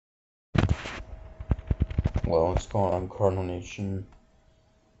Well, what's going on, Cardinal Nation?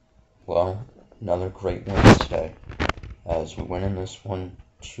 Well, another great win today, as we win in this one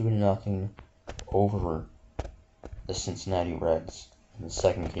 2-0 over the Cincinnati Reds in the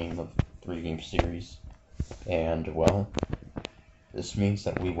second game of the three-game series. And, well, this means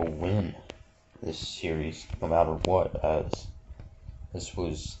that we will win this series no matter what, as this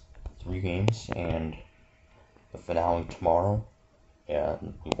was 3 games and the finale tomorrow,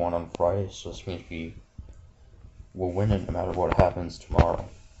 and we won on Friday, so this means we will win it no matter what happens tomorrow.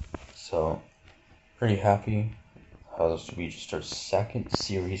 So, pretty happy. This will be just our second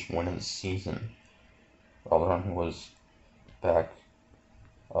series win of the season. The other one was back,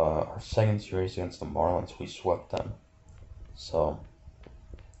 our second series against the Marlins. We swept them. So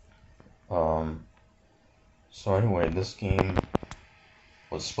anyway, this game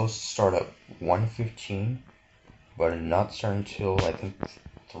was supposed to start at 1:15, but it did not start until, I think,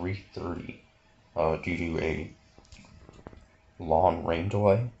 3:30, due to a long rain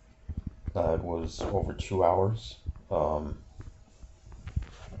delay that was over 2 hours.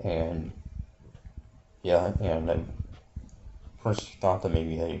 And I first thought that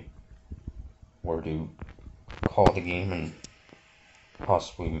maybe they were to call the game and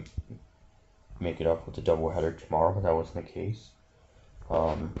possibly make it up with a doubleheader tomorrow, but that wasn't the case.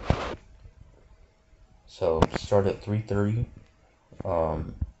 So start at 3:30.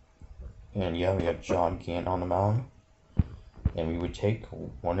 And we had John Gant on the mound, and we would take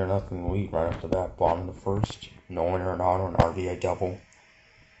 1-0 lead right off the bat, bottom of the first. Nolan Arenado, an RBI double,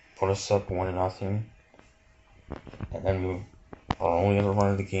 put us up 1-0, and then our only other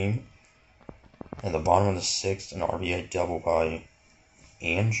run of the game, at the bottom of the sixth, an RBI double by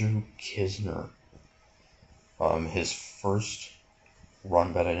Andrew Knizner. His first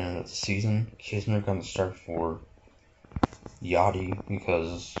run batted in of the season. Knizner got the start for Yachty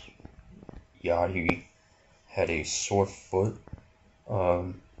because Yachty had a sore foot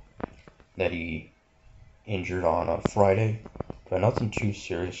that he injured on a Friday, but nothing too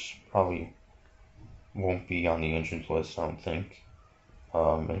serious. Probably won't be on the injured list, I don't think.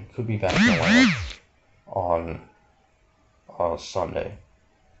 It could be back in the lineup on Sunday.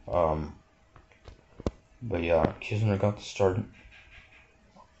 But yeah, Knizner got the start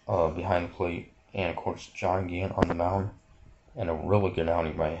behind the plate, and of course John Gant on the mound, and a really good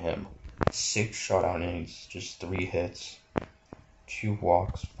outing by him. 6 shutout innings, just 3 hits, 2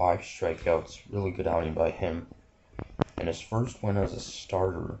 walks, 5 strikeouts. Really good outing by him. And his first win as a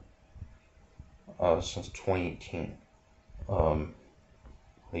starter since 2018.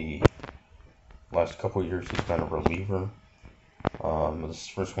 The last couple of years he's been a reliever. This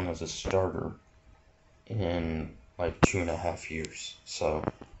first one as a starter in like 2.5 years. So,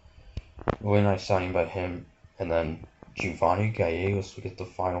 really nice signing by him. And then Giovanni Gallegos would get the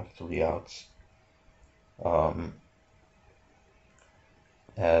final 3 outs. We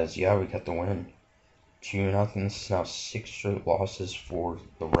got the win. 2-0. This is now 6 straight losses for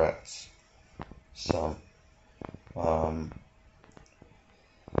the Reds. So,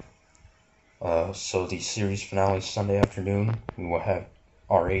 so the series finale Sunday afternoon, we will have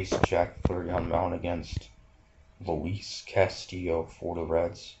our ace Jack Flaherty on the mound against Luis Castillo for the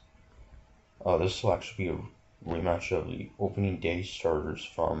Reds. This will actually be a rematch of the opening day starters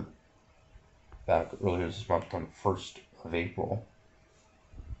from back earlier this month on the 1st of April.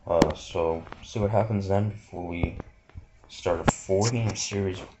 So see what happens then before we start a 4-game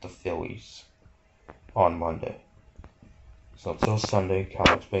series with the Phillies on Monday. So until Sunday,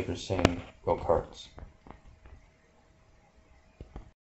 Alex Baker saying, go Cards.